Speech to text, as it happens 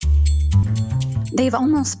They've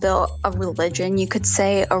almost built a religion, you could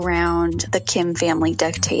say, around the Kim family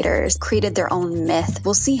dictators, created their own myth.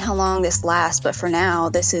 We'll see how long this lasts, but for now,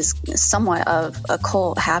 this is somewhat of a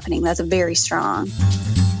cult happening that's very strong.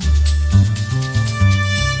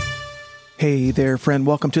 Hey there, friend.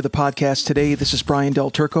 Welcome to the podcast today. This is Brian Del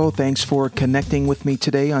Turco. Thanks for connecting with me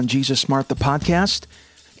today on Jesus Smart, the podcast.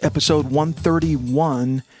 Episode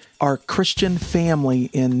 131, Our Christian Family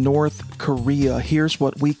in North Korea. Here's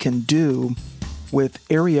what we can do with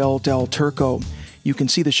Ariel Del Turco. You can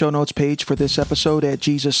see the show notes page for this episode at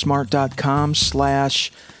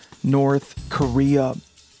jesussmart.com/North Korea.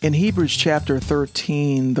 In Hebrews chapter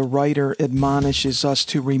 13, the writer admonishes us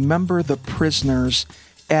to remember the prisoners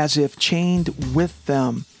as if chained with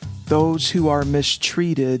them, those who are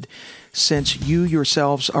mistreated, since you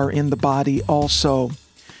yourselves are in the body also.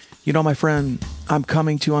 You know, my friend, I'm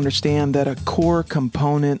coming to understand that a core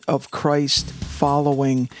component of Christ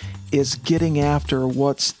following is getting after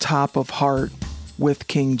what's top of heart with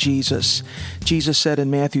King Jesus. Jesus said in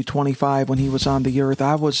Matthew 25, when he was on the earth,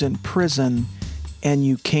 I was in prison and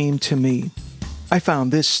you came to me. I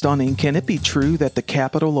found this stunning. Can it be true that the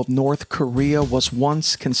capital of North Korea was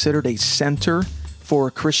once considered a center for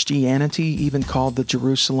Christianity, even called the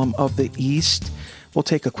Jerusalem of the East? We'll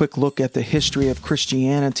take a quick look at the history of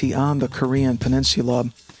Christianity on the Korean Peninsula.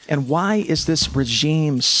 And why is this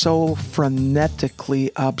regime so frenetically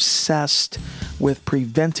obsessed with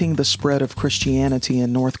preventing the spread of Christianity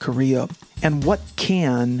in North Korea? And what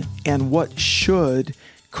can and what should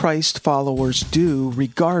Christ followers do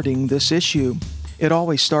regarding this issue? It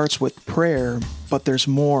always starts with prayer, but there's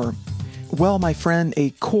more. Well, my friend, a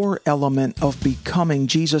core element of becoming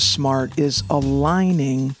Jesus Smart is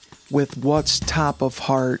aligning with what's top of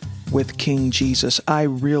heart with King Jesus. I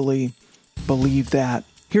really believe that.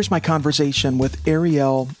 Here's my conversation with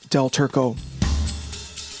Ariel Del Turco.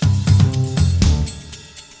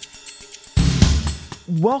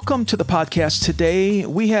 Welcome to the podcast today.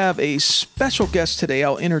 We have a special guest today.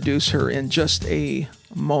 I'll introduce her in just a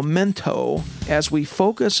momento as we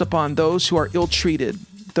focus upon those who are ill-treated,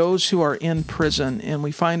 those who are in prison, and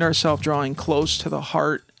we find ourselves drawing close to the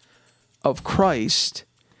heart of Christ,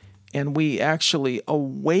 and we actually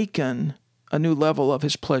awaken a new level of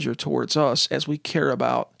his pleasure towards us as we care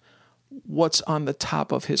about what's on the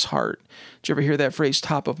top of his heart. Did you ever hear that phrase,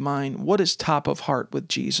 top of mind? What is top of heart with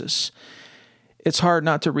Jesus? It's hard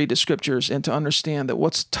not to read the scriptures and to understand that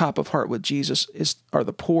what's top of heart with Jesus are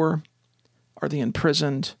the poor, are the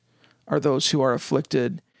imprisoned, are those who are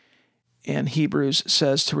afflicted. And Hebrews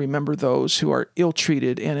says to remember those who are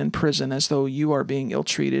ill-treated and in prison as though you are being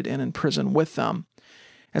ill-treated and in prison with them.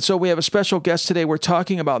 And so we have a special guest today. We're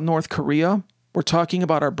talking about North Korea. We're talking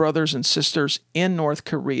about our brothers and sisters in North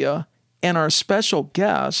Korea. And our special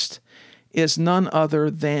guest is none other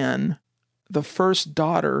than the first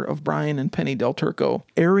daughter of Brian and Penny Del Turco,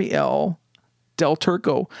 Ariel Del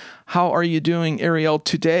Turco. How are you doing, Ariel,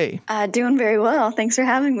 today? Doing very well. Thanks for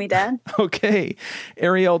having me, Dad. Okay.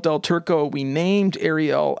 Ariel Del Turco, we named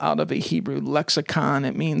Ariel out of a Hebrew lexicon.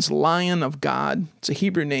 It means Lion of God. It's a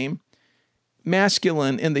Hebrew name.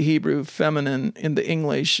 Masculine in the Hebrew, feminine in the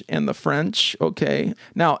English and the French. Okay.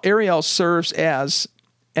 Now, Ariel serves as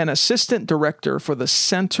an assistant director for the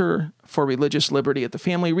Center for Religious Liberty at the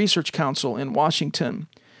Family Research Council in Washington,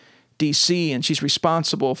 D.C., and she's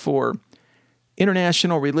responsible for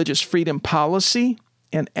international religious freedom policy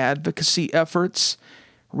and advocacy efforts,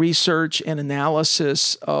 research and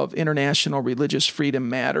analysis of international religious freedom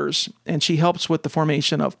matters, and she helps with the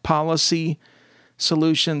formation of policy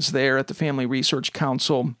solutions there at the Family Research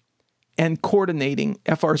Council and coordinating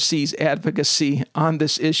FRC's advocacy on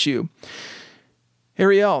this issue.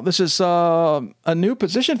 Ariel, this is a new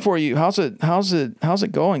position for you. How's it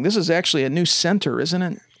going? This is actually a new center, isn't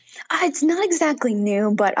it? It's not exactly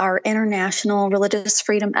new, but our international religious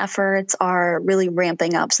freedom efforts are really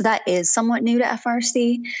ramping up. So that is somewhat new to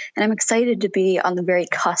FRC, and I'm excited to be on the very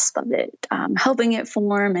cusp of it, helping it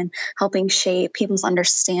form and helping shape people's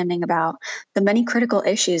understanding about the many critical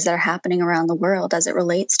issues that are happening around the world as it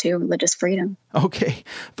relates to religious freedom. Okay,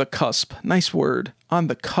 the cusp. Nice word. On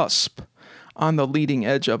the cusp, on the leading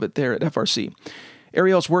edge of it there at FRC.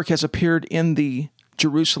 Ariel's work has appeared in the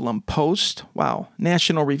Jerusalem Post,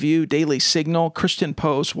 National Review, Daily Signal, Christian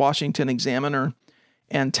Post, Washington Examiner,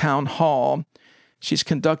 and Town Hall. She's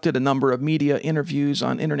conducted a number of media interviews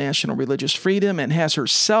on international religious freedom and has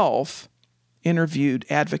herself interviewed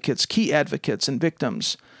key advocates and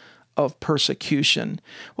victims of persecution.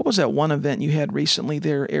 What was that one event you had recently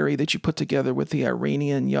there, Ari, that you put together with the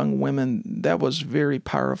Iranian young women? That was very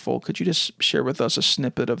powerful. Could you just share with us a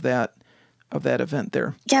snippet of that of that event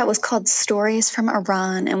there? Yeah, it was called Stories from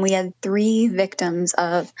Iran, and we had 3 victims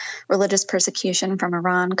of religious persecution from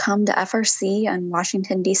Iran come to FRC in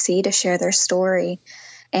Washington, D.C. to share their story.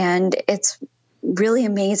 And it's really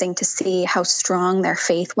amazing to see how strong their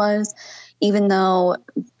faith was, even though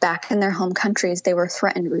back in their home countries, they were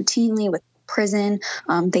threatened routinely with prison.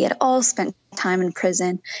 They had all spent time in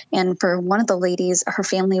prison. And for one of the ladies, her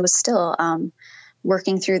family was still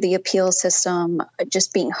working through the appeal system,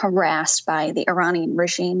 just being harassed by the Iranian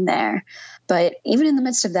regime there. But even in the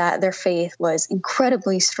midst of that, their faith was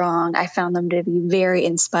incredibly strong. I found them to be very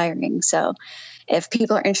inspiring. So if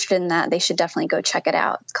people are interested in that, they should definitely go check it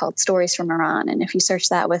out. It's called Stories from Iran. And if you search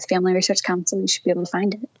that with Family Research Council, you should be able to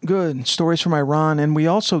find it. Good. Stories from Iran. And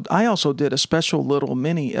I also did a special little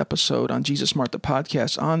mini episode on Jesus Smart, the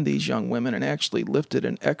podcast, on these young women, and actually lifted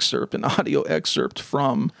an audio excerpt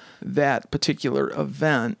from that particular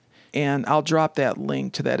event. And I'll drop that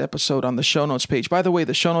link to that episode on the show notes page. By the way,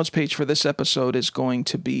 the show notes page for this episode is going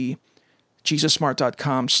to be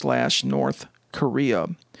jesussmart.com/North Korea.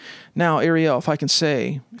 Now, Ariel, if I can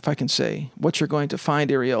say, what you're going to find,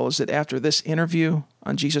 Ariel, is that after this interview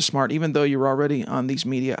on Jesus Smart, even though you're already on these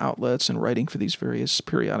media outlets and writing for these various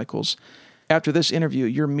periodicals, after this interview,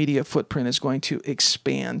 your media footprint is going to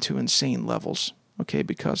expand to insane levels, okay,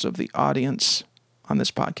 because of the audience on this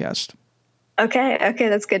podcast. Okay,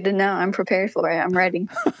 that's good to know. I'm prepared for it. I'm ready.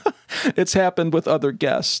 It's happened with other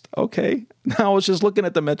guests. Okay. Now I was just looking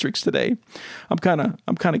at the metrics today. I'm kind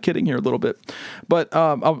of kidding here a little bit, but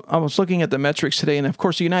I was looking at the metrics today, and of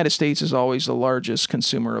course, the United States is always the largest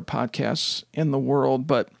consumer of podcasts in the world.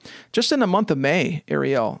 But just in the month of May,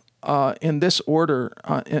 Ariel, in this order,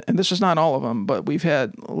 and this is not all of them, but we've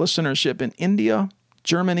had listenership in India,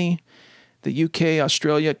 Germany, the UK,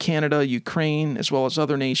 Australia, Canada, Ukraine, as well as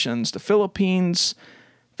other nations, the Philippines,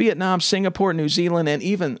 Vietnam, Singapore, New Zealand, and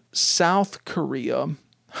even South Korea,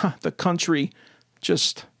 the country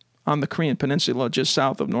just on the Korean Peninsula, just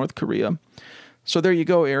south of North Korea. So there you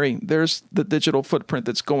go, Ari. There's the digital footprint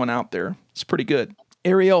that's going out there. It's pretty good.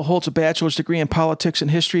 Ariel holds a bachelor's degree in politics and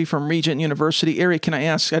history from Regent University. Ari, can I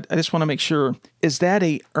ask, I just want to make sure, is that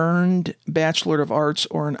a earned Bachelor of Arts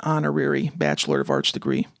or an honorary Bachelor of Arts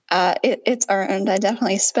degree? It's earned. I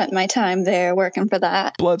definitely spent my time there working for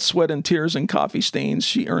that. Blood, sweat, and tears and coffee stains.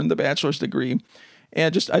 She earned the bachelor's degree.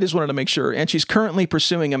 And I just wanted to make sure. And she's currently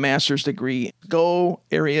pursuing a master's degree. Go,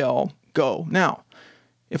 Ariel, go. Now,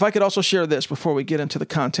 if I could also share this before we get into the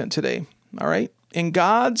content today. All right. In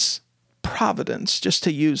God's providence, just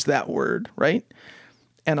to use that word, right?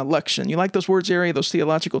 And election. You like those words, Ari? Those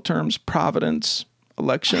theological terms, providence,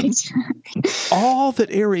 election. All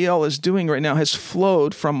that Ariel is doing right now has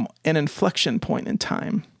flowed from an inflection point in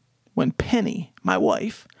time when Penny, my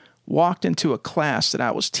wife, walked into a class that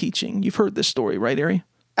I was teaching. You've heard this story, right, Ari?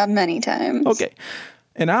 Many times. Okay.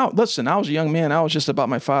 And I was a young man. I was just about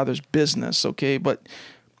my father's business, okay? But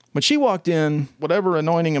when she walked in, whatever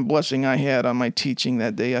anointing and blessing I had on my teaching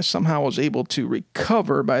that day, I somehow was able to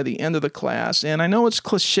recover by the end of the class. And I know it's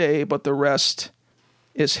cliche, but the rest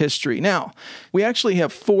is history. Now, we actually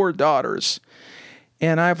have 4 daughters,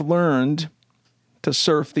 and I've learned to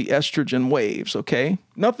surf the estrogen waves, okay?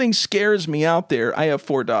 Nothing scares me out there. I have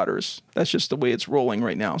 4 daughters. That's just the way it's rolling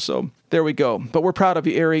right now. So there we go. But we're proud of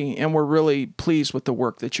you, Ari, and we're really pleased with the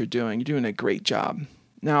work that you're doing. You're doing a great job.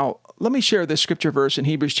 Now, let me share this scripture verse in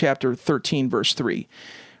Hebrews chapter 13, verse 3.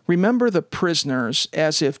 Remember the prisoners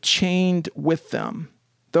as if chained with them,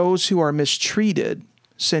 those who are mistreated,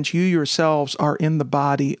 since you yourselves are in the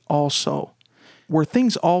body also. Were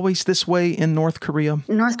things always this way in North Korea?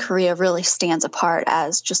 North Korea really stands apart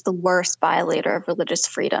as just the worst violator of religious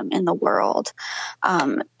freedom in the world.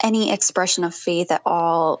 Any expression of faith at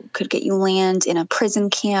all could get you land in a prison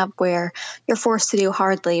camp where you're forced to do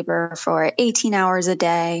hard labor for 18 hours a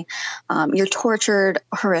day. You're tortured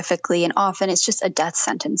horrifically, and often it's just a death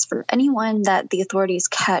sentence for anyone that the authorities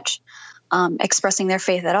catch expressing their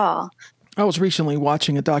faith at all. I was recently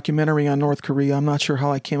watching a documentary on North Korea. I'm not sure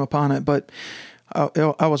how I came upon it, but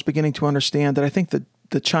I was beginning to understand that I think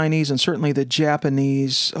the Chinese and certainly the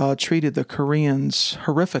Japanese treated the Koreans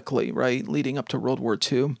horrifically, right, leading up to World War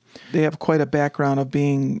II. They have quite a background of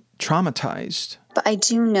being traumatized. But I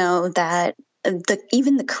do know that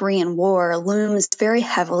even the Korean War looms very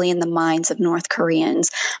heavily in the minds of North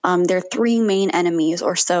Koreans. There are 3 main enemies,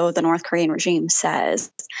 or so the North Korean regime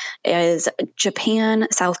says, is Japan,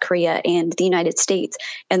 South Korea, and the United States.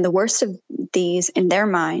 And the worst of these in their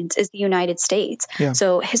minds is the United States. Yeah.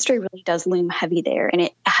 So history really does loom heavy there, and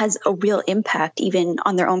it has a real impact even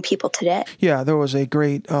on their own people today. Yeah, there was a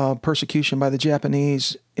great persecution by the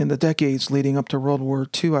Japanese in the decades leading up to World War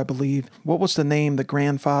II, I believe. What was the name, the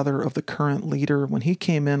grandfather of the current leader, when he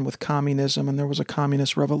came in with communism and there was a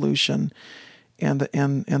communist revolution, and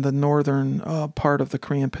the northern part of the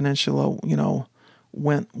Korean Peninsula,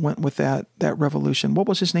 went with that revolution. What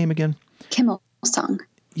was his name again? Kim Il-sung.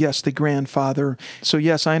 Yes, the grandfather. So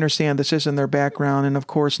yes, I understand this isn't their background. And of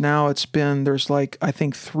course, now there's I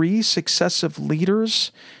think 3 successive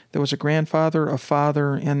leaders. There was a grandfather, a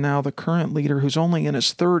father, and now the current leader who's only in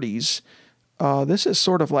his 30s. This is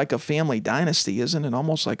sort of like a family dynasty, isn't it?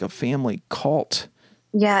 Almost like a family cult.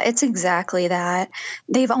 Yeah, it's exactly that.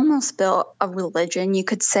 They've almost built a religion, you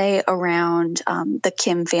could say, around the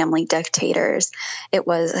Kim family dictators. It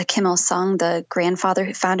was Kim Il-sung, the grandfather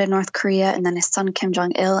who founded North Korea, and then his son Kim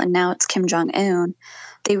Jong-il, and now it's Kim Jong-un.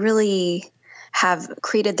 They really have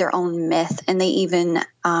created their own myth, and they even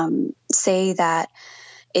say that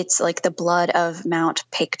it's like the blood of Mount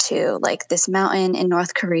Paektu, like this mountain in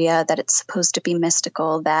North Korea, that it's supposed to be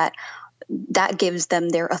mystical, that gives them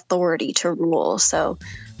their authority to rule. So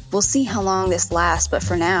we'll see how long this lasts, but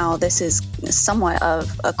for now, this is somewhat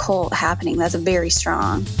of a cult happening that's very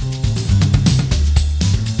strong.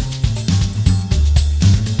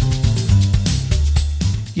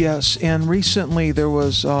 Yes, and recently there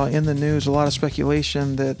was in the news a lot of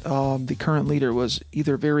speculation that the current leader was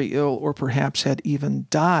either very ill or perhaps had even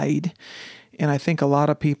died. And I think a lot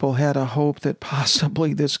of people had a hope that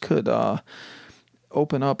possibly this could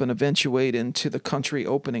open up and eventuate into the country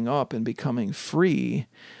opening up and becoming free.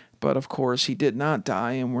 But of course, he did not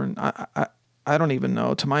die, and I don't even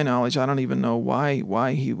know. To my knowledge, I don't even know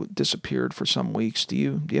why he disappeared for some weeks. Do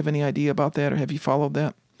you have any idea about that, or have you followed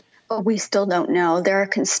that? Well, we still don't know. There are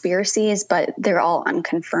conspiracies, but they're all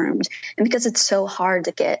unconfirmed. And because it's so hard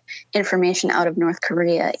to get information out of North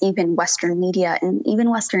Korea, even Western media and even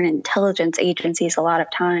Western intelligence agencies a lot of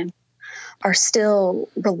time are still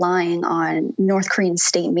relying on North Korean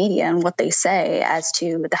state media and what they say as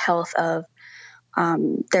to the health of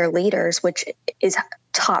their leaders, which is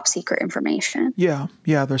top secret information. Yeah.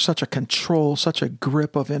 There's such a control, such a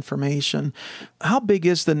grip of information. How big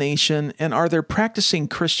is the nation, and are there practicing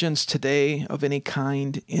Christians today of any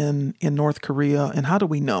kind in North Korea, and how do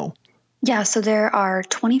we know? Yeah, so there are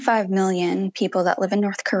 25 million people that live in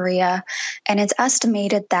North Korea, and it's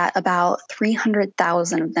estimated that about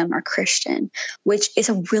 300,000 of them are Christian, which is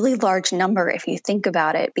a really large number if you think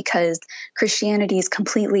about it, because Christianity is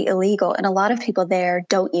completely illegal, and a lot of people there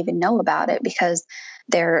don't even know about it because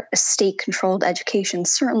their state-controlled education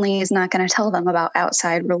certainly is not going to tell them about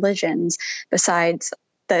outside religions besides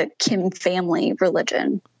the Kim family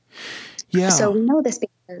religion. Yeah. So we know this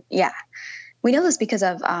because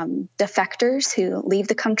of defectors who leave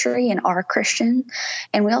the country and are Christian.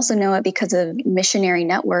 And we also know it because of missionary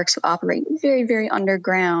networks who operate very, very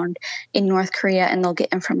underground in North Korea, and they'll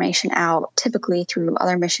get information out typically through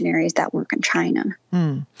other missionaries that work in China.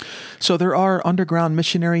 So there are underground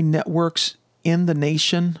missionary networks in the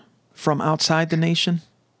nation from outside the nation?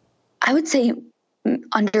 I would say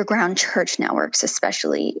underground church networks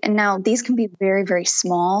especially. And now these can be very, very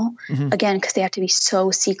small, again, because they have to be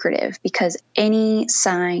so secretive, because any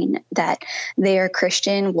sign that they are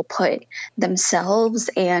Christian will put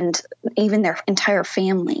themselves and even their entire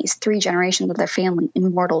families, 3 generations of their family,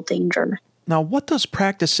 in mortal danger. Now, what does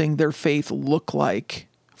practicing their faith look like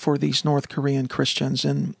for these North Korean Christians,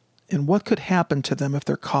 and what could happen to them if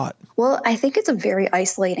they're caught? Well, I think it's a very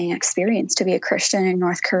isolating experience to be a Christian in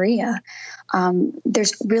North Korea.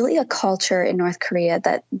 There's really a culture in North Korea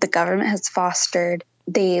that the government has fostered.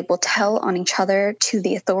 They will tell on each other to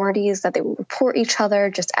the authorities, that they will report each other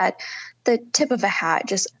just at the tip of a hat,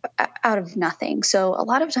 just out of nothing. So a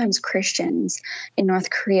lot of times Christians in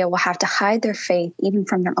North Korea will have to hide their faith even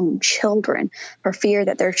from their own children, for fear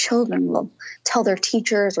that their children will tell their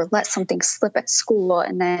teachers or let something slip at school,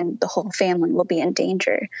 and then the whole family will be in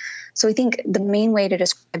danger. So I think the main way to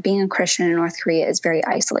describe being a Christian in North Korea is very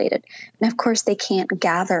isolated. And of course, they can't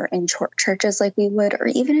gather in churches like we would, or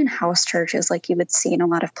even in house churches like you would see in a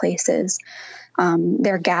lot of places.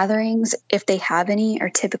 Their gatherings, if they have any, are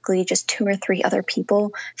typically just 2 or 3 other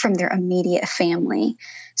people from their immediate family.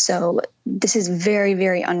 So this is very,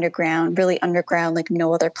 very underground, really underground, like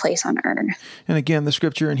no other place on earth. And again, the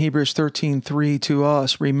scripture in Hebrews 13:3 to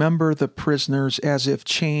us, remember the prisoners as if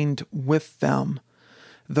chained with them,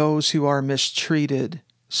 those who are mistreated,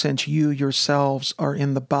 since you yourselves are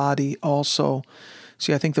in the body also.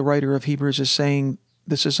 See, I think the writer of Hebrews is saying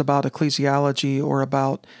this is about ecclesiology, or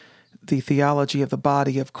about the theology of the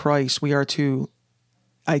body of Christ. We are to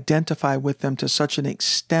identify with them to such an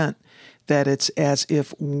extent that it's as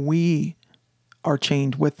if we are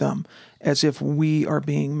chained with them, as if we are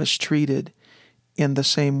being mistreated. in the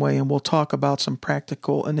same way. And we'll talk about some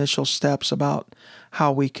practical initial steps about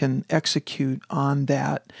how we can execute on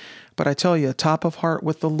that. But I tell you, top of heart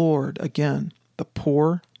with the Lord, again, the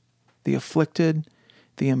poor, the afflicted,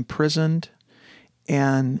 the imprisoned.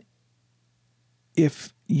 And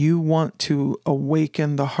if you want to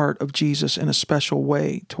awaken the heart of Jesus in a special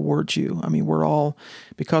way towards you, I mean, we're all,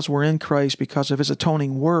 because we're in Christ, because of his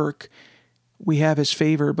atoning work, we have his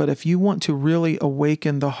favor. But if you want to really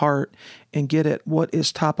awaken the heart and get at what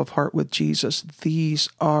is top of heart with Jesus, these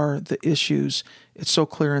are the issues. It's so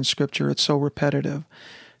clear in Scripture. It's so repetitive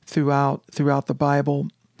throughout the Bible.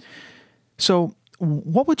 So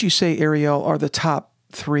what would you say, Ariel, are the top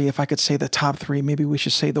three? If I could say the top three, maybe we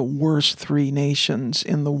should say the worst three nations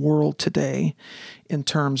in the world today in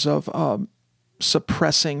terms of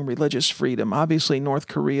suppressing religious freedom. Obviously, North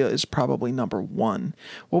Korea is probably number one.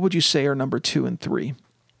 What would you say are number 2 and 3?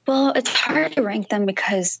 Well, it's hard to rank them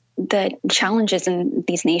because the challenges in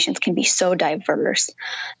these nations can be so diverse.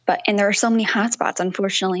 And there are so many hotspots,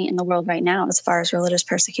 unfortunately, in the world right now as far as religious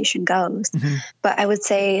persecution goes. Mm-hmm. But I would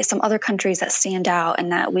say some other countries that stand out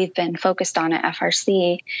and that we've been focused on at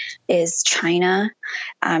FRC is China.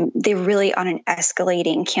 They're really on an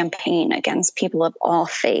escalating campaign against people of all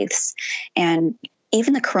faiths. And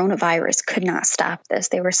even the coronavirus could not stop this.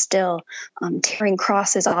 They were still tearing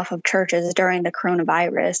crosses off of churches during the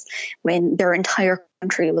coronavirus when their entire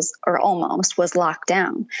country was locked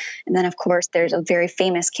down. And then, of course, there's a very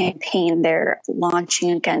famous campaign they're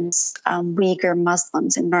launching against Uyghur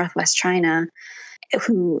Muslims in northwest China,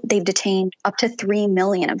 who they've detained up to 3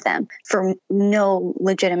 million of them for no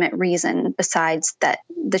legitimate reason besides that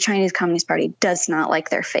the Chinese Communist Party does not like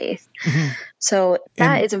their faith. Mm-hmm. So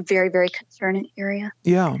that is a very, very concerning area.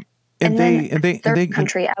 Yeah. Third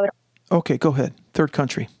country, Okay, go ahead. Third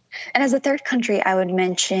country. And as a third country, I would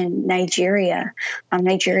mention Nigeria.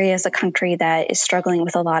 Nigeria is a country that is struggling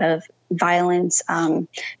with a lot of violence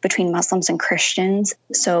between Muslims and Christians.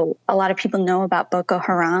 So a lot of people know about Boko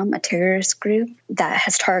Haram, a terrorist group that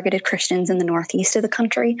has targeted Christians in the northeast of the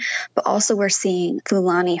country. But also we're seeing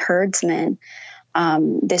Fulani herdsmen,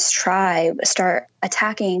 this tribe, start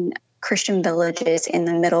attacking Christian villages in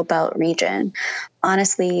the Middle Belt region.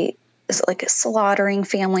 Honestly, it's like slaughtering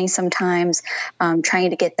families sometimes, trying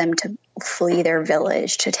to get them to flee their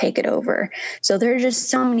village to take it over. So there are just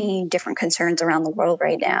so many different concerns around the world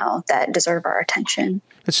right now that deserve our attention.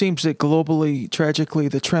 It seems that globally, tragically,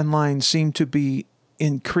 the trend lines seem to be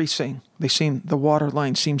increasing. The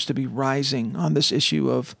waterline seems to be rising on this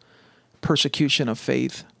issue of persecution of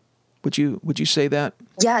faith. Would you say that?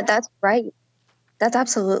 Yeah, that's right. That's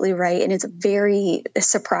absolutely right. And it's very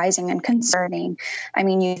surprising and concerning. I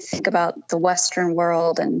mean, you think about the Western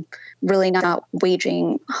world and really not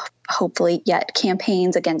waging, hopefully yet,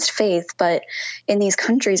 campaigns against faith. But in these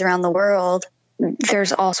countries around the world,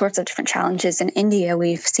 there's all sorts of different challenges. In India,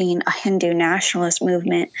 we've seen a Hindu nationalist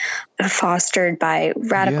movement fostered by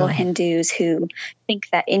radical Hindus who think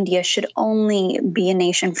that India should only be a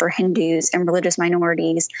nation for Hindus and religious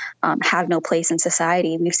minorities have no place in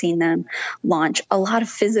society. We've seen them launch a lot of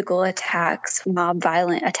physical attacks, mob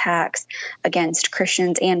violent attacks against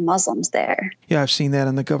Christians and Muslims there. Yeah, I've seen that,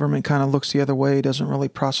 and the government kind of looks the other way, doesn't really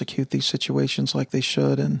prosecute these situations like they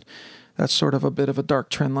should, and that's sort of a bit of a dark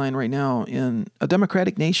trend line right now in a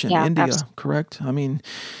democratic nation, India, correct? I mean,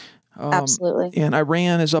 absolutely. And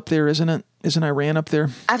Iran is up there, isn't it? Isn't Iran up there?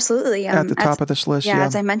 Absolutely. At the top of this list. Yeah,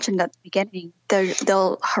 as I mentioned at the beginning,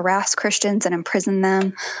 they'll harass Christians and imprison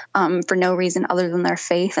them for no reason other than their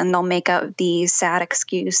faith. And they'll make up the sad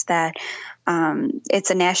excuse that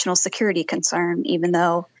it's a national security concern, even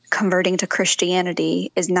though converting to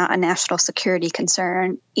Christianity is not a national security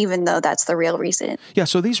concern, even though that's the real reason. Yeah,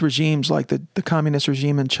 so these regimes like the communist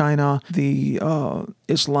regime in China, the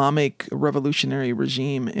Islamic revolutionary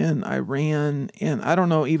regime in Iran, and I don't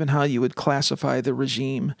know even how you would classify the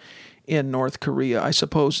regime in North Korea. I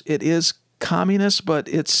suppose it is communist, but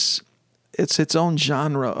it's its own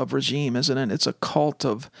genre of regime, isn't it? It's a cult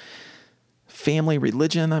of family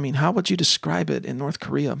religion. I mean, how would you describe it in North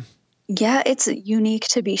Korea? Yeah, it's unique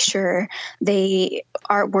to be sure. They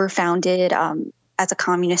were founded as a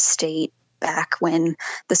communist state back when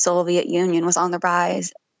the Soviet Union was on the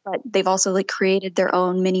rise. But they've also created their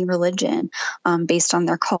own mini religion based on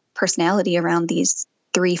their cult personality around these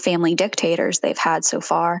 3 family dictators they've had so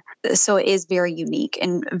far. So it is very unique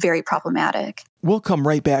and very problematic. We'll come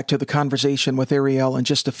right back to the conversation with Ariel in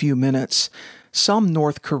just a few minutes. Some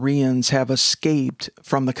North Koreans have escaped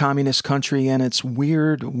from the communist country and its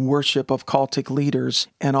weird worship of cultic leaders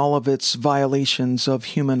and all of its violations of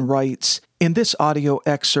human rights. In this audio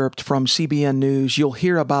excerpt from CBN News, you'll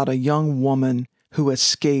hear about a young woman who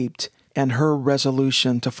escaped and her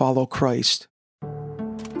resolution to follow Christ.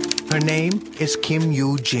 Her name is Kim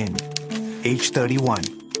Yoo-jin, age 31.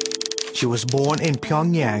 She was born in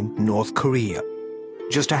Pyongyang, North Korea.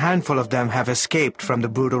 Just a handful of them have escaped from the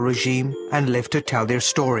brutal regime and lived to tell their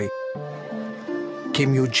story.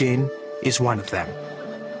 Kim Yoo-jin is one of them.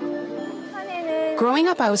 Growing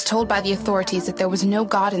up, I was told by the authorities that there was no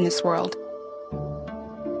God in this world.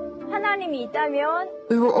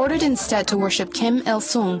 We were ordered instead to worship Kim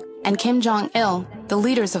Il-sung and Kim Jong-il, the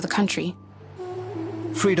leaders of the country.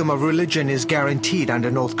 Freedom of religion is guaranteed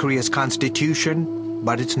under North Korea's constitution,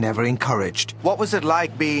 but it's never encouraged. What was it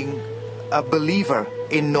like being a believer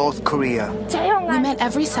in North Korea? We met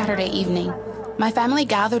every Saturday evening. My family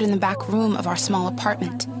gathered in the back room of our small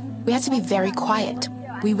apartment. We had to be very quiet.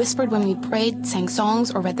 We whispered when we prayed, sang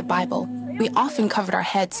songs, or read the Bible. We often covered our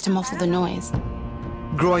heads to muffle the noise.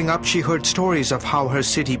 Growing up, she heard stories of how her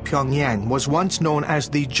city, Pyongyang, was once known as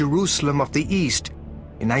the Jerusalem of the East.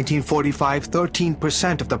 In 1945,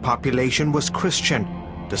 13% of the population was Christian.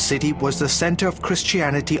 The city was the center of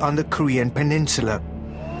Christianity on the Korean peninsula.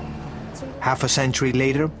 Half a century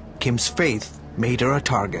later, Kim's faith made her a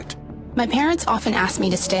target. My parents often asked me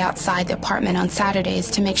to stay outside the apartment on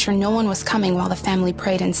Saturdays to make sure no one was coming while the family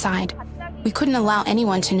prayed inside. We couldn't allow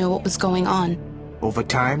anyone to know what was going on. Over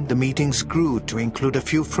time, the meetings grew to include a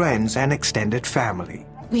few friends and extended family.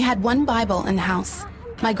 We had one Bible in the house.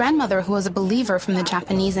 My grandmother, who was a believer from the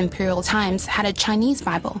Japanese imperial times, had a Chinese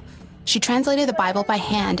Bible. She translated the Bible by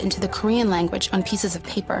hand into the Korean language on pieces of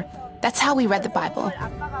paper. That's how we read the Bible.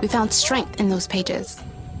 We found strength in those pages.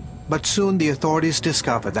 But soon the authorities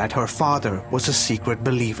discovered that her father was a secret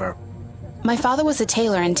believer. My father was a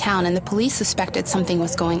tailor in town, and the police suspected something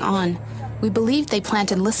was going on. We believed they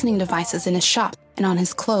planted listening devices in his shop and on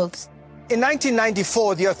his clothes. In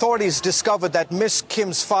 1994, the authorities discovered that Miss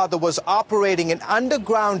Kim's father was operating an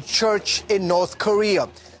underground church in North Korea.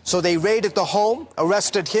 So they raided the home,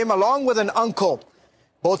 arrested him along with an uncle.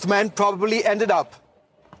 Both men probably ended up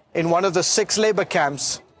in one of the 6 labor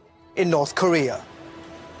camps in North Korea.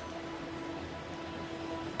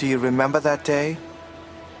 Do you remember that day?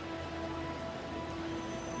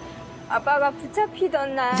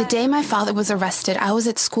 The day my father was arrested, I was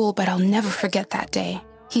at school, but I'll never forget that day.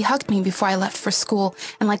 He hugged me before I left for school,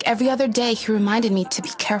 and like every other day, he reminded me to be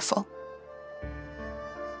careful.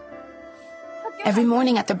 Every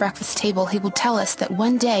morning at the breakfast table, he would tell us that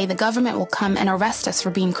one day the government will come and arrest us for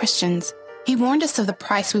being Christians. He warned us of the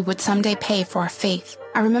price we would someday pay for our faith.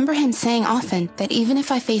 I remember him saying often that even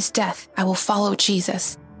if I face death, I will follow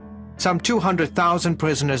Jesus. Some 200,000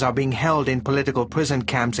 prisoners are being held in political prison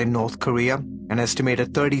camps in North Korea. An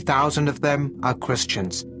estimated 30,000 of them are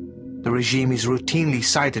Christians. The regime is routinely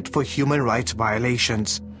cited for human rights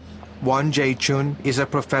violations. Won Jae-chun is a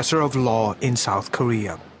professor of law in South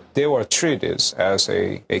Korea. They were treated as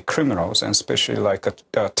a criminals, and especially like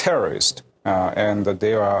a terrorist, and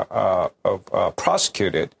they are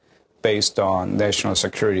prosecuted based on national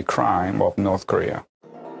security crime of North Korea.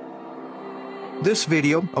 This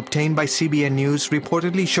video, obtained by CBN News,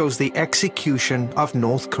 reportedly shows the execution of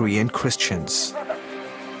North Korean Christians.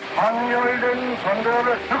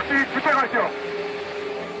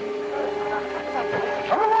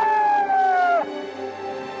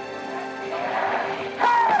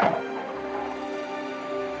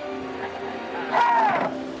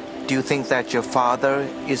 Do you think that your father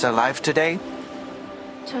is alive today?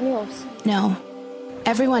 No.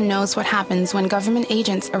 Everyone knows what happens when government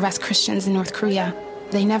agents arrest Christians in North Korea.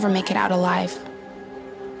 They never make it out alive.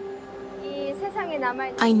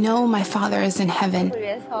 I know my father is in heaven.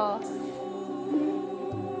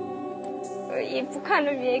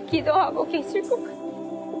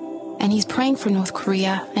 And he's praying for North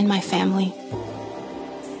Korea and my family.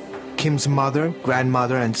 Kim's mother,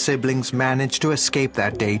 grandmother, and siblings managed to escape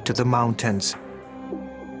that day to the mountains.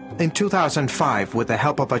 In 2005, with the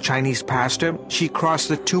help of a Chinese pastor, she crossed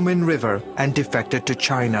the Tumen River and defected to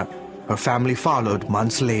China. Her family followed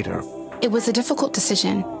months later. It was a difficult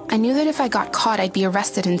decision. I knew that if I got caught, I'd be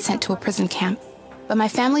arrested and sent to a prison camp. But my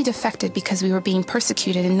family defected because we were being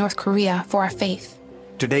persecuted in North Korea for our faith.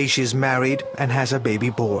 Today she's married and has a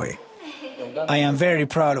baby boy. I am very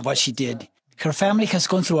proud of what she did. Her family has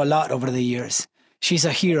gone through a lot over the years. She's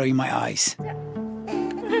a hero in my eyes.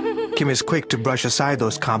 Kim is quick to brush aside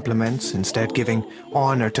those compliments, instead giving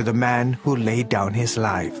honor to the man who laid down his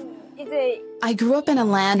life. I grew up in a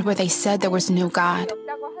land where they said there was no God.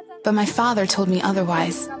 But my father told me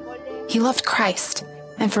otherwise. He loved Christ,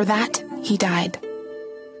 and for that, he died.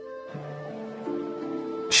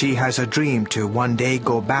 She has a dream to one day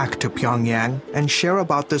go back to Pyongyang and share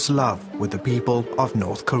about this love with the people of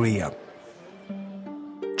North Korea.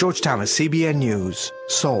 George Thomas, CBN News,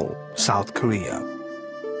 Seoul, South Korea.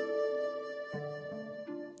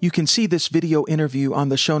 You can see this video interview on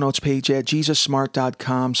the show notes page at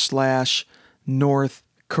jesussmart.com/North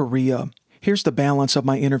Korea. Here's the balance of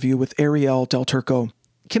my interview with Ariel Del Turco.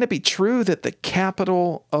 Can it be true that the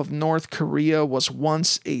capital of North Korea was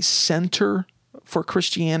once a center for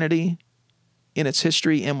Christianity in its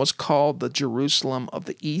history and was called the Jerusalem of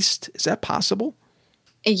the East? Is that possible?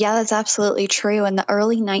 Yeah, that's absolutely true. In the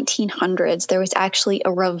early 1900s, there was actually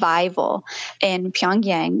a revival in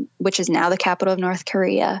Pyongyang, which is now the capital of North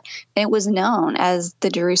Korea. And it was known as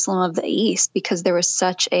the Jerusalem of the East because there was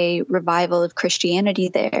such a revival of Christianity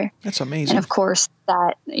there. That's amazing. And of course,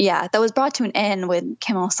 that was brought to an end when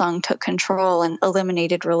Kim Il-sung took control and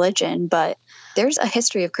eliminated religion. But there's a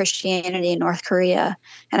history of Christianity in North Korea.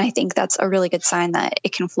 And I think that's a really good sign that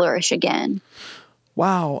it can flourish again.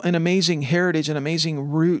 Wow, an amazing heritage, an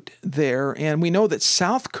amazing root there. And we know that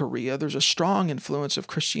South Korea, there's a strong influence of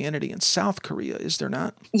Christianity in South Korea, is there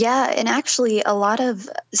not? Yeah, and actually a lot of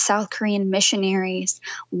South Korean missionaries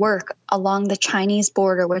work along the Chinese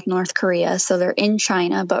border with North Korea. So they're in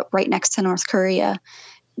China, but right next to North Korea.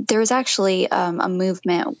 There was actually a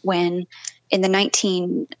movement when in the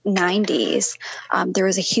 1990s, there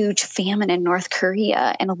was a huge famine in North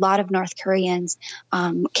Korea, and a lot of North Koreans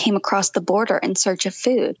came across the border in search of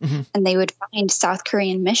food. Mm-hmm. And they would find South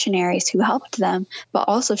Korean missionaries who helped them, but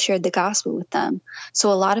also shared the gospel with them.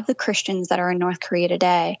 So a lot of the Christians that are in North Korea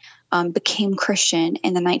today became Christian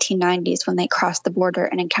in the 1990s when they crossed the border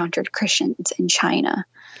and encountered Christians in China.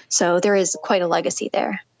 So there is quite a legacy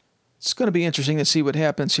there. It's going to be interesting to see what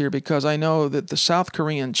happens here because I know that the South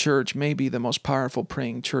Korean church may be the most powerful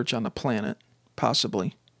praying church on the planet,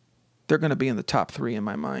 possibly. They're going to be in the top 3 in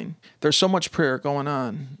my mind. There's so much prayer going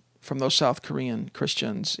on from those South Korean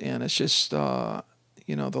Christians, and it's just, the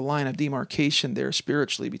line of demarcation there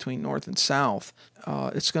spiritually between North and South.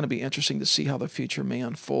 It's going to be interesting to see how the future may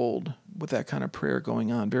unfold with that kind of prayer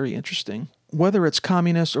going on. Very interesting. Whether it's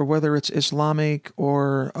communist or whether it's Islamic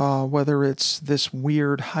or whether it's this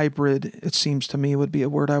weird hybrid, it seems to me would be a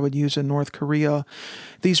word I would use in North Korea.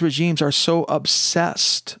 These regimes are so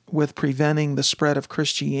obsessed with preventing the spread of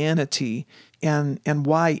Christianity. And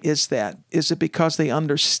why is that? Is it because they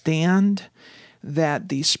understand that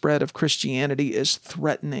the spread of Christianity is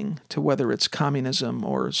threatening to whether it's communism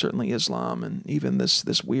or certainly Islam and even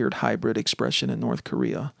this weird hybrid expression in North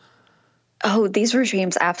Korea? Oh, these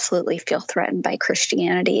regimes absolutely feel threatened by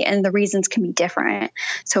Christianity, and the reasons can be different.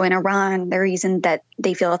 So in Iran, the reason that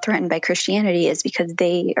they feel threatened by Christianity is because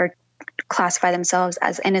they classify themselves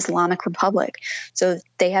as an Islamic republic. So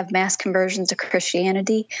they have mass conversions to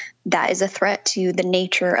Christianity. That is a threat to the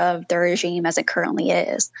nature of the regime as it currently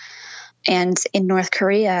is. And in North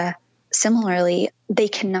Korea, similarly, they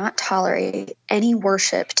cannot tolerate any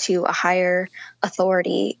worship to a higher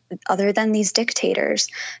authority other than these dictators,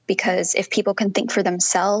 because if people can think for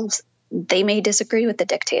themselves, they may disagree with the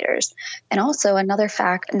dictators. And also another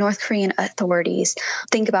fact North Korean authorities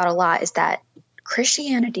think about a lot is that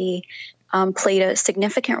Christianity played a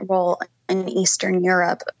significant role in Eastern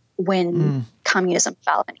Europe when communism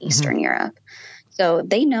fell in Eastern Europe. So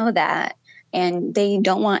they know that. And they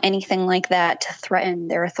don't want anything like that to threaten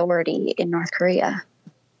their authority in North Korea.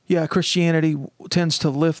 Yeah, Christianity tends to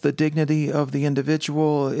lift the dignity of the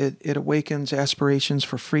individual. It awakens aspirations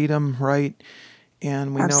for freedom, right?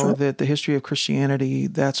 And we know that the history of Christianity,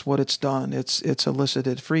 that's what it's done. It's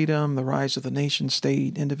elicited freedom, the rise of the nation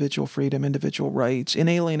state, individual freedom, individual rights,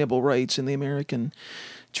 inalienable rights in the American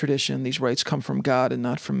tradition. These rights come from God and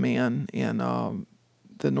not from man. And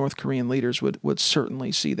the North Korean leaders would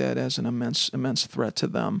certainly see that as an immense threat to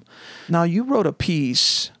them. Now, you wrote a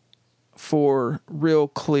piece for Real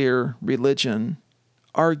Clear Religion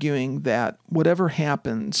arguing that whatever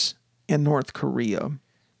happens in North Korea,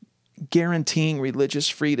 guaranteeing religious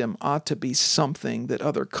freedom ought to be something that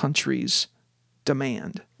other countries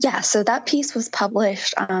demand. Yeah, so that piece was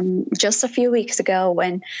published just a few weeks ago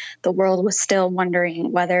when the world was still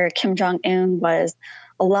wondering whether Kim Jong-un was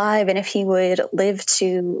alive and if he would live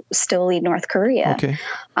to still lead North Korea. Okay.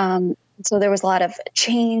 So there was a lot of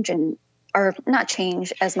change or not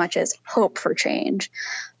change as much as hope for change.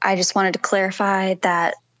 I just wanted to clarify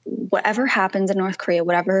that whatever happens in North Korea,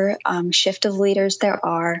 whatever shift of leaders there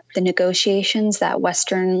are, the negotiations that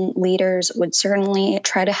Western leaders would certainly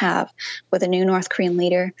try to have with a new North Korean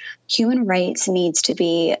leader, human rights needs to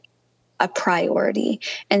be a priority.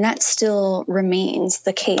 And that still remains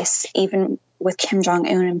the case, even with Kim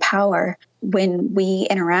Jong-un in power. When we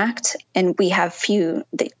interact, and we,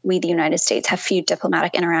 the United States, have few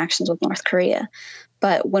diplomatic interactions with North Korea.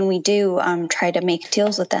 But when we do try to make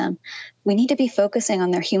deals with them, we need to be focusing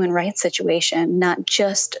on their human rights situation, not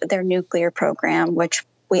just their nuclear program, which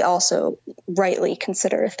we also rightly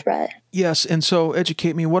consider a threat. Yes, and so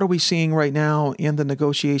educate me, what are we seeing right now in the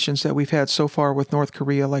negotiations that we've had so far with North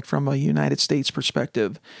Korea, like from a United States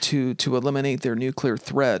perspective, to eliminate their nuclear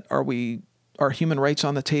threat? Are human rights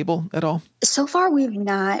on the table at all? So far, we've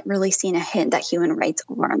not really seen a hint that human rights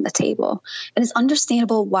are on the table. And it's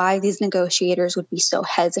understandable why these negotiators would be so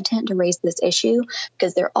hesitant to raise this issue,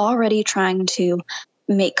 because they're already trying to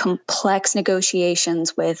make complex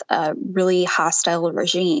negotiations with a really hostile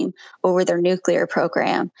regime over their nuclear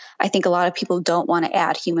program. I think a lot of people don't want to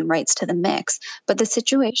add human rights to the mix, but the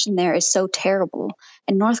situation there is so terrible.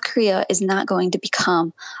 And North Korea is not going to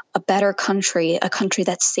become a better country, a country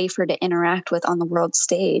that's safer to interact with on the world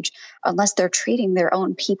stage, unless they're treating their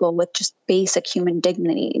own people with just basic human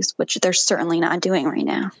dignities, which they're certainly not doing right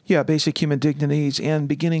now. Yeah, basic human dignities, and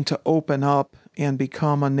beginning to open up and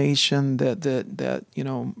become a nation that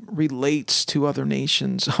relates to other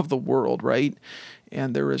nations of the world, right?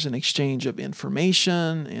 And there is an exchange of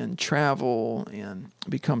information and travel, and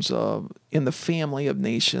becomes in the family of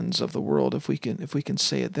nations of the world, if we can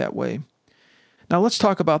say it that way. Now let's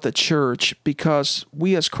talk about the church, because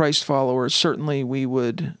we as Christ followers, certainly we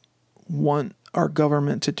would want our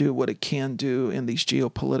government to do what it can do in these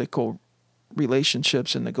geopolitical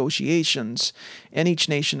relationships and negotiations, and each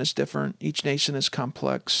nation is different. Each nation is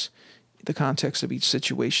complex. The context of each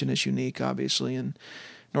situation is unique, obviously, and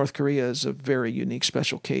North Korea is a very unique,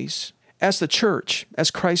 special case. As the church,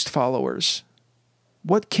 as Christ followers,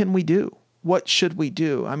 what can we do? What should we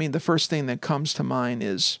do? I mean, the first thing that comes to mind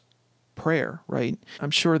is prayer, right?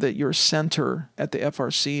 I'm sure that your center at the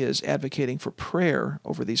FRC is advocating for prayer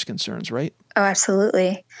over these concerns, right? Oh,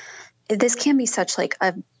 absolutely. This can be such like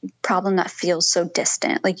a problem that feels so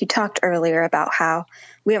distant. Like you talked earlier about how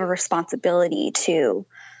we have a responsibility to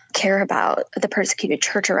care about the persecuted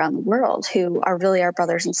church around the world, who are really our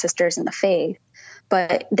brothers and sisters in the faith.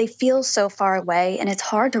 But they feel so far away, and it's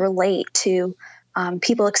hard to relate to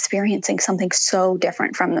people experiencing something so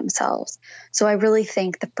different from themselves. So I really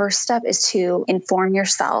think the first step is to inform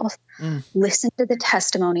yourself, listen to the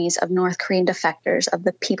testimonies of North Korean defectors, of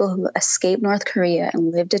the people who escaped North Korea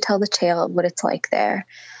and lived to tell the tale of what it's like there.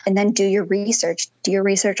 And then do your research. Do your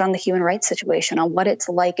research on the human rights situation, on what it's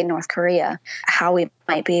like in North Korea, how we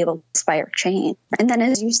might be able to inspire change. And then,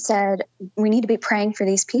 as you said, we need to be praying for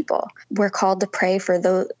these people. We're called to pray for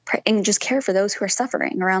those and just care for those who are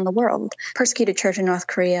suffering around the world. Persecuted church in North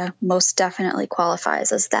Korea most definitely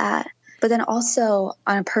qualifies as that. But then also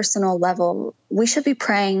on a personal level, we should be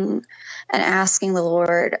praying and asking the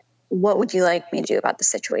Lord, what would you like me to do about the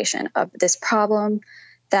situation of this problem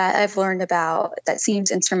that I've learned about that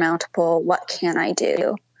seems insurmountable? What can I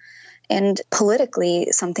do? And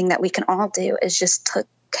politically, something that we can all do is just to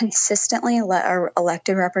consistently let our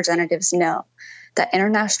elected representatives know that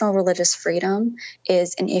international religious freedom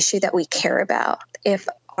is an issue that we care about. If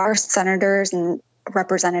our senators and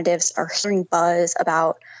representatives are hearing buzz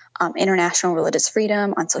about international religious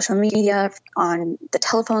freedom on social media, on the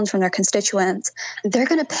telephones from their constituents, they're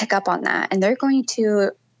going to pick up on that, and they're going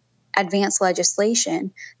to advance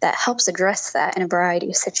legislation that helps address that in a variety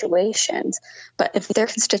of situations. But if their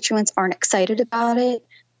constituents aren't excited about it,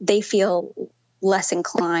 they feel less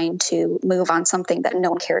inclined to move on something that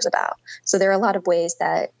no one cares about. So there are a lot of ways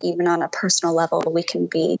that even on a personal level, we can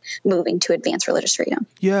be moving to advance religious freedom.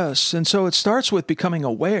 Yes. And so it starts with becoming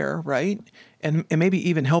aware, right? And maybe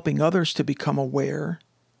even helping others to become aware.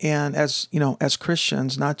 And as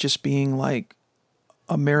Christians, not just being like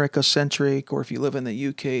America-centric, or if you live in the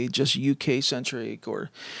UK, just UK-centric, or,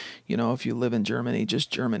 if you live in Germany,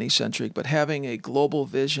 just Germany-centric, but having a global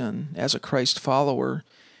vision as a Christ follower,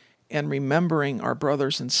 and remembering our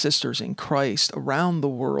brothers and sisters in Christ around the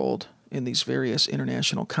world in these various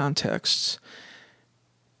international contexts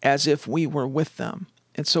as if we were with them.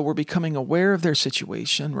 And so we're becoming aware of their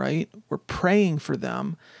situation, right? We're praying for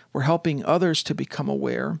them. We're helping others to become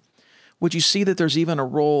aware. Would you see that there's even a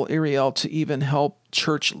role, Ariel, to even help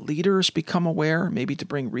church leaders become aware, maybe to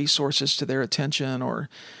bring resources to their attention or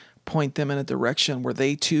point them in a direction where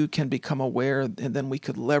they too can become aware, and then we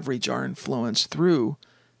could leverage our influence through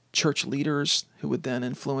church leaders who would then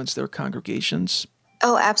influence their congregations?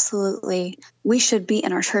 Oh, absolutely. We should be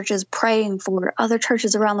in our churches praying for other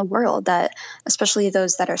churches around the world, that especially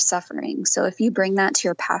those that are suffering. So if you bring that to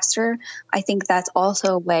your pastor, I think that's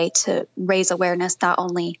also a way to raise awareness, not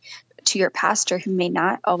only to your pastor, who may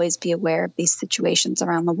not always be aware of these situations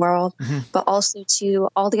around the world, but also to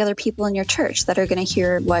all the other people in your church that are going to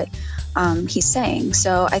hear what he's saying.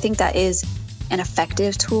 So I think that is an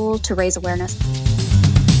effective tool to raise awareness.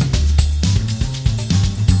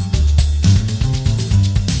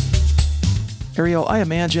 Ariel, I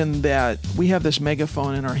imagine that we have this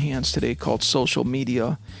megaphone in our hands today called social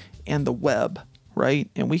media and the web, right?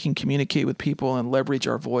 And we can communicate with people and leverage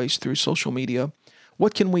our voice through social media.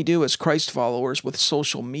 What can we do as Christ followers with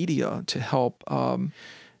social media to help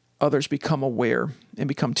others become aware and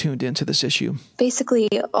become tuned into this issue? Basically,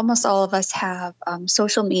 almost all of us have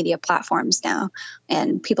social media platforms now,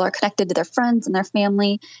 and people are connected to their friends and their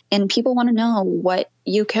family, and people want to know what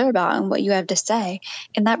you care about and what you have to say.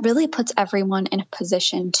 And that really puts everyone in a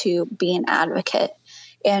position to be an advocate.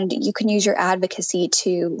 And you can use your advocacy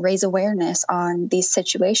to raise awareness on these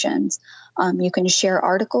situations. You can share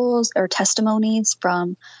articles or testimonies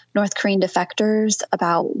from North Korean defectors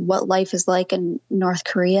about what life is like in North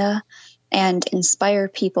Korea and inspire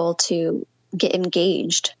people to get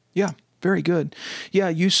engaged. Yeah, very good. Yeah,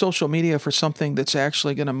 use social media for something that's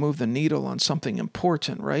actually going to move the needle on something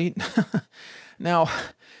important, right? Now,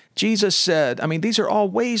 Jesus said, I mean, these are all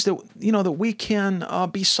ways that, that we can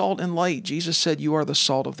be salt and light. Jesus said, you are the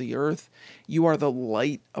salt of the earth. You are the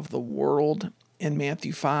light of the world. In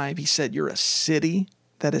Matthew 5, he said, you're a city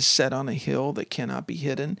that is set on a hill that cannot be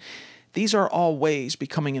hidden. These are all ways,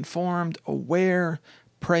 becoming informed, aware,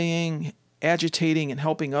 praying, agitating, and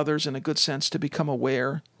helping others in a good sense to become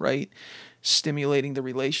aware, right? Stimulating the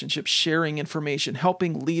relationship, sharing information,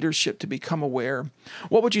 helping leadership to become aware.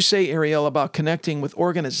 What would you say, Ariel, about connecting with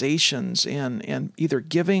organizations and either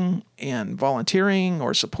giving and volunteering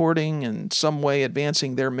or supporting in some way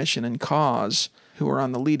advancing their mission and cause who are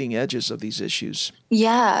on the leading edges of these issues?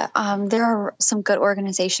 Yeah, there are some good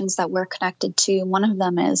organizations that we're connected to. One of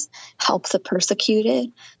them is Help the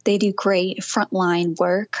Persecuted. They do great frontline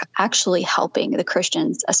work, actually helping the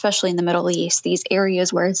Christians, especially in the Middle East, these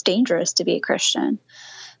areas where it's dangerous to be a Christian.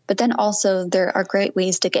 But then also there are great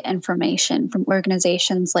ways to get information from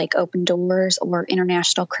organizations like Open Doors or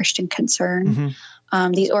International Christian Concern.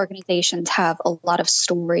 Mm-hmm. These organizations have a lot of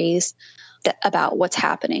stories about what's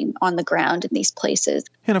happening on the ground in these places.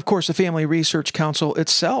 And of course, the Family Research Council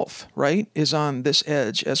itself, right, is on this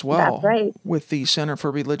edge as well. That's right. With the Center for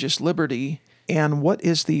Religious Liberty. And what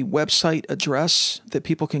is the website address that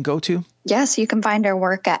people can go to? Yes, you can find our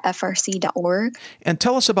work at frc.org. And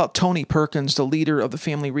tell us about Tony Perkins, the leader of the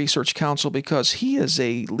Family Research Council, because he is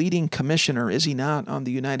a leading commissioner, is he not, on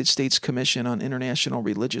the United States Commission on International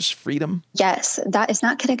Religious Freedom? Yes, that is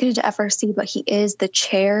not connected to FRC, but he is the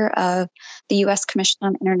chair of the U.S. Commission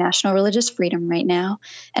on International Religious Freedom right now.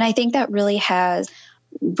 And I think that really has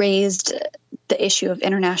raised the issue of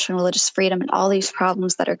international religious freedom and all these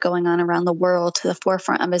problems that are going on around the world to the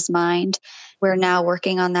forefront of his mind. We're now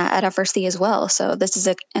working on that at FRC as well. So this is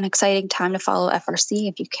an exciting time to follow FRC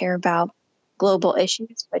if you care about global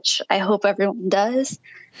issues, which I hope everyone does.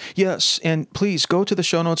 Yes, and please go to the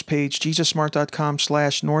show notes page,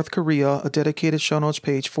 jesussmart.com/North Korea, a dedicated show notes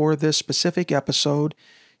page for this specific episode.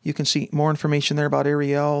 You can see more information there about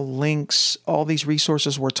Ariel, links, all these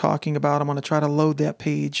resources we're talking about. I'm going to try to load that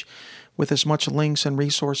page with as much links and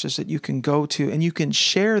resources that you can go to. And you can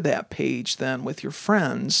share that page then with your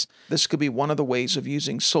friends. This could be one of the ways of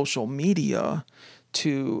using social media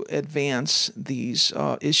to advance these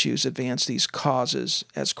issues, advance these causes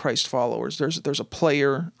as Christ followers. There's a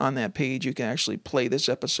player on that page. You can actually play this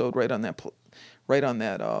episode right on that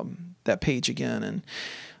page again, and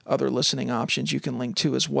other listening options you can link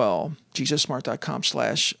to as well.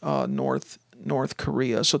 jesussmart.com/North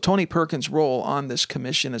Korea. So Tony Perkins' role on this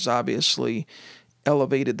commission has obviously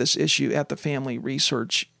elevated this issue at the Family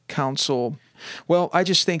Research Council. Well, I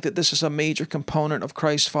just think that this is a major component of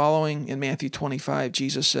Christ following. In Matthew 25,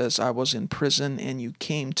 Jesus says, I was in prison and you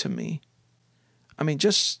came to me. I mean,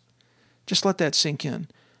 just let that sink in.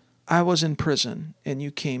 I was in prison and you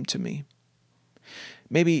came to me.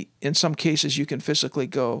 Maybe in some cases you can physically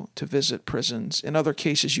go to visit prisons. In other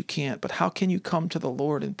cases you can't. But how can you come to the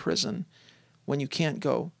Lord in prison when you can't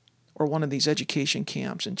go? Or one of these education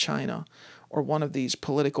camps in China, or one of these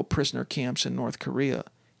political prisoner camps in North Korea.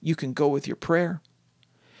 You can go with your prayer.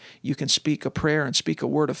 You can speak a prayer and speak a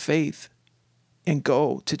word of faith and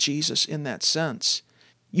go to Jesus in that sense.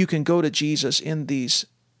 You can go to Jesus in these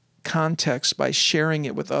contexts by sharing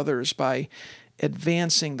it with others, by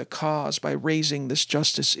advancing the cause, by raising this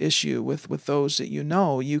justice issue with those that you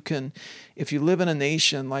know. You can, if you live in a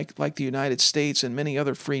nation like the United States and many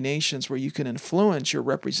other free nations where you can influence your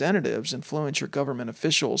representatives, influence your government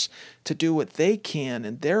officials to do what they can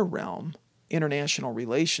in their realm, international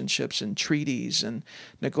relationships and treaties and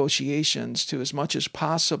negotiations to as much as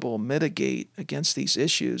possible mitigate against these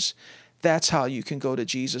issues, that's how you can go to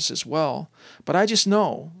Jesus as well. But I just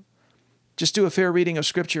know, just do a fair reading of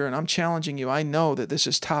Scripture, and I'm challenging you. I know that this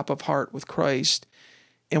is top of heart with Christ,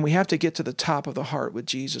 and we have to get to the top of the heart with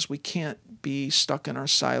Jesus. We can't be stuck in our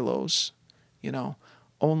silos,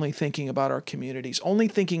 only thinking about our communities, only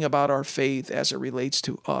thinking about our faith as it relates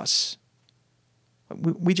to us.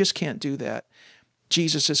 We just can't do that.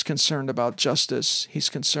 Jesus is concerned about justice. He's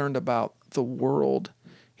concerned about the world.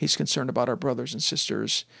 He's concerned about our brothers and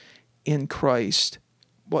sisters in Christ.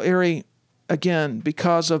 Well, Ari, again,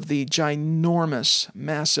 because of the ginormous,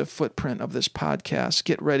 massive footprint of this podcast,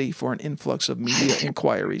 get ready for an influx of media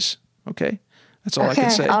inquiries, okay? That's all I can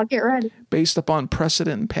say. I'll get ready. Based upon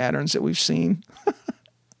precedent and patterns that we've seen.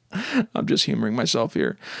 I'm just humoring myself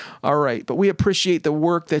here. All right, but we appreciate the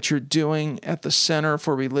work that you're doing at the Center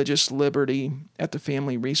for Religious Liberty at the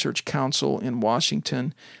Family Research Council in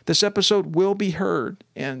Washington. This episode will be heard,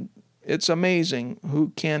 and it's amazing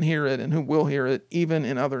who can hear it and who will hear it, even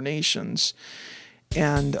in other nations.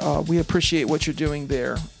 And we appreciate what you're doing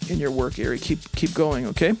there in your work, Ari. Keep going,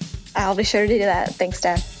 okay? I'll be sure to do that. Thanks,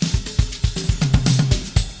 Dad.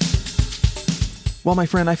 Well, my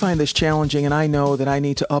friend, I find this challenging, and I know that I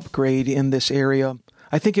need to upgrade in this area.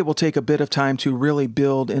 I think it will take a bit of time to really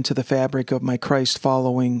build into the fabric of my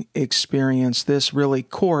Christ-following experience this really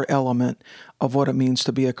core element of what it means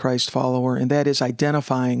to be a Christ follower, and that is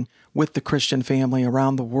identifying with the Christian family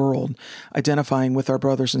around the world, identifying with our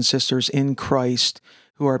brothers and sisters in Christ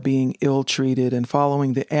who are being ill-treated, and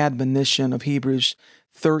following the admonition of Hebrews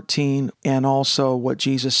 13 and also what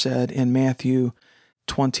Jesus said in Matthew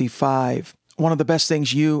 25. One of the best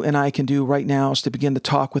things you and I can do right now is to begin to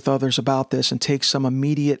talk with others about this and take some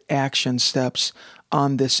immediate action steps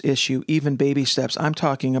on this issue, even baby steps. I'm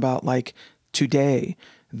talking about like today,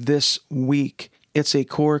 this week. It's a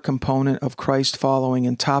core component of Christ following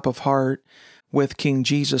and top of heart with King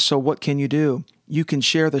Jesus. So what can you do? You can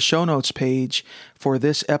share the show notes page for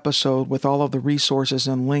this episode with all of the resources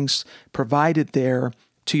and links provided there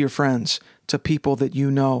to your friends, to people that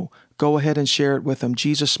you know. Go ahead and share it with them.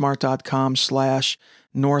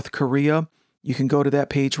 JesusSmart.com/North Korea. You can go to that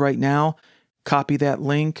page right now, copy that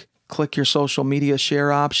link, click your social media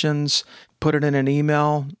share options, put it in an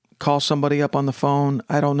email, call somebody up on the phone.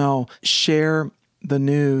 I don't know. Share the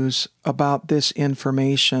news about this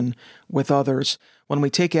information with others. When we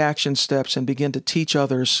take action steps and begin to teach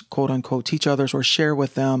others, quote unquote, teach others or share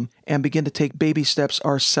with them and begin to take baby steps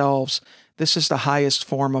ourselves, this is the highest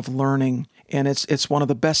form of learning. And it's one of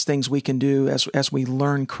the best things we can do as we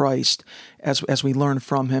learn Christ, as we learn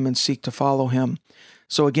from him and seek to follow him.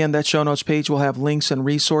 So again, that show notes page will have links and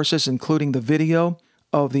resources, including the video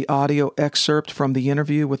of the audio excerpt from the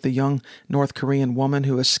interview with the young North Korean woman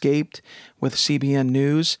who escaped with CBN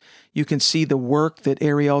News. You can see the work that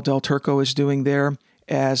Ariel Del Turco is doing there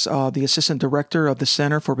as the Assistant Director of the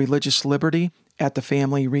Center for Religious Liberty at the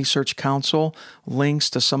Family Research Council, links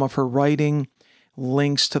to some of her writing,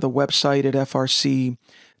 links to the website at FRC.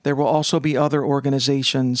 There will also be other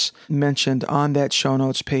organizations mentioned on that show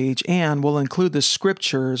notes page, and we'll include the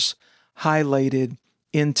scriptures highlighted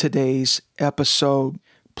in today's episode.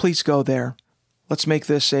 Please go there. Let's make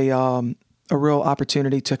this a real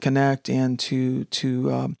opportunity to connect and to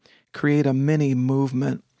create a mini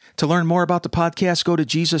movement. To learn more about the podcast, go to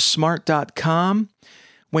JesusSmart.com.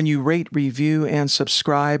 When you rate, review, and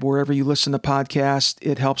subscribe wherever you listen to podcasts,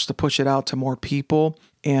 it helps to push it out to more people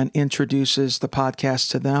and introduces the podcast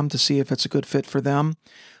to them to see if it's a good fit for them.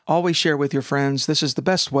 Always share with your friends. This is the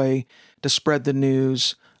best way to spread the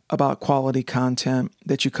news about quality content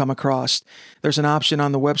that you come across. There's an option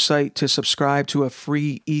on the website to subscribe to a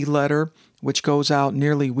free e-letter, which goes out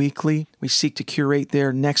nearly weekly. We seek to curate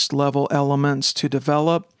their next level elements to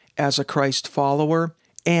develop as a Christ follower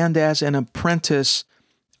and as an apprentice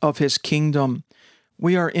of his kingdom.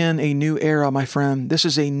 We are in a new era, my friend. This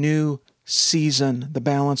is a new season, the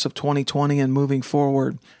balance of 2020 and moving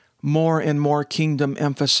forward. More and more kingdom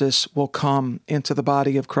emphasis will come into the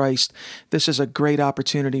body of Christ. This is a great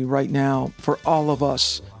opportunity right now for all of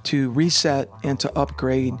us to reset and to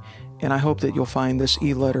upgrade. And I hope that you'll find this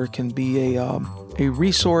e-letter can be a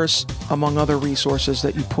resource among other resources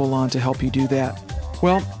that you pull on to help you do that.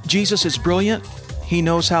 Well, Jesus is brilliant. He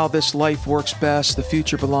knows how this life works best. The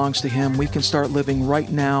future belongs to him. We can start living right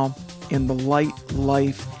now in the light,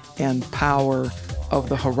 life, and power of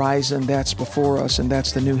the horizon that's before us, and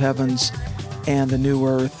that's the new heavens and the new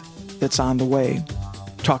earth that's on the way.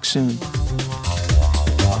 Talk soon.